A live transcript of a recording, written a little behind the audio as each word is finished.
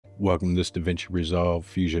Welcome to this DaVinci Resolve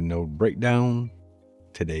Fusion node breakdown.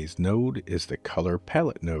 Today's node is the color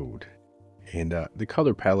palette node. And the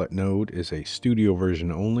color palette node is a studio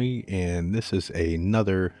version only, and this is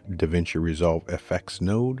another DaVinci Resolve FX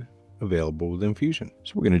node available within Fusion.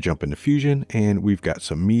 So we're going to jump into Fusion, and we've got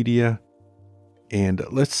some media. And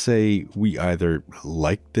let's say we either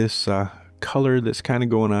like this color that's kind of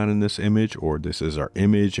going on in this image, or this is our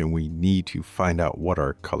image and we need to find out what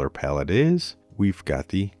our color palette is. We've got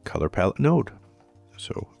the color palette node.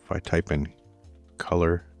 So if I type in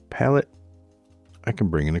color palette, I can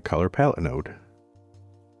bring in a color palette node.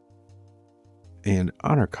 And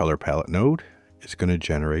on our color palette node, it's going to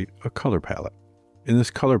generate a color palette. And this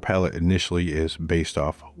color palette initially is based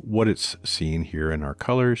off what it's seeing here in our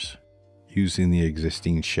colors, using the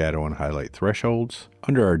existing shadow and highlight thresholds.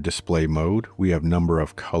 Under our display mode, we have number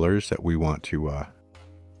of colors that we want to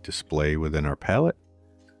display within our palette.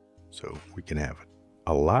 So we can have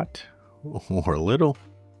a lot or a little.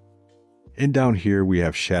 And down here we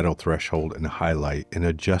have shadow threshold and highlight, and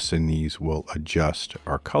adjusting these will adjust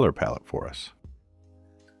our color palette for us.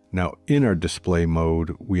 Now in our display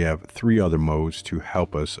mode, we have three other modes to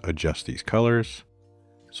help us adjust these colors.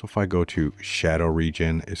 So if I go to shadow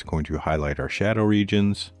region, it's going to highlight our shadow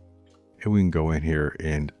regions, and we can go in here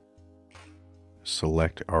and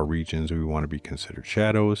select our regions we want to be considered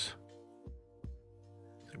shadows.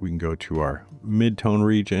 We can go to our mid-tone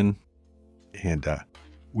region, and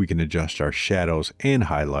we can adjust our shadows and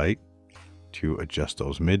highlight to adjust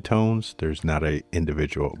those mid-tones. There's not an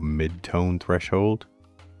individual mid-tone threshold.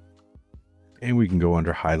 And we can go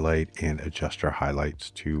under highlight and adjust our highlights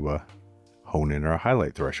to hone in our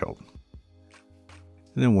highlight threshold.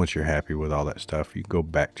 And then once you're happy with all that stuff, you go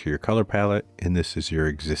back to your color palette, and this is your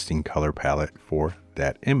existing color palette for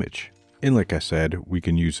that image. And like I said, we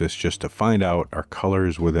can use this just to find out our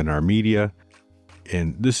colors within our media.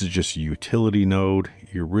 And this is just a utility node.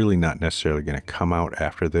 You're really not necessarily going to come out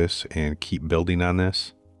after this and keep building on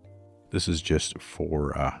this. This is just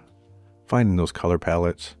for finding those color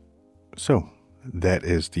palettes. So that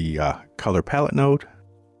is the color palette node.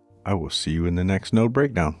 I will see you in the next node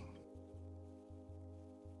breakdown.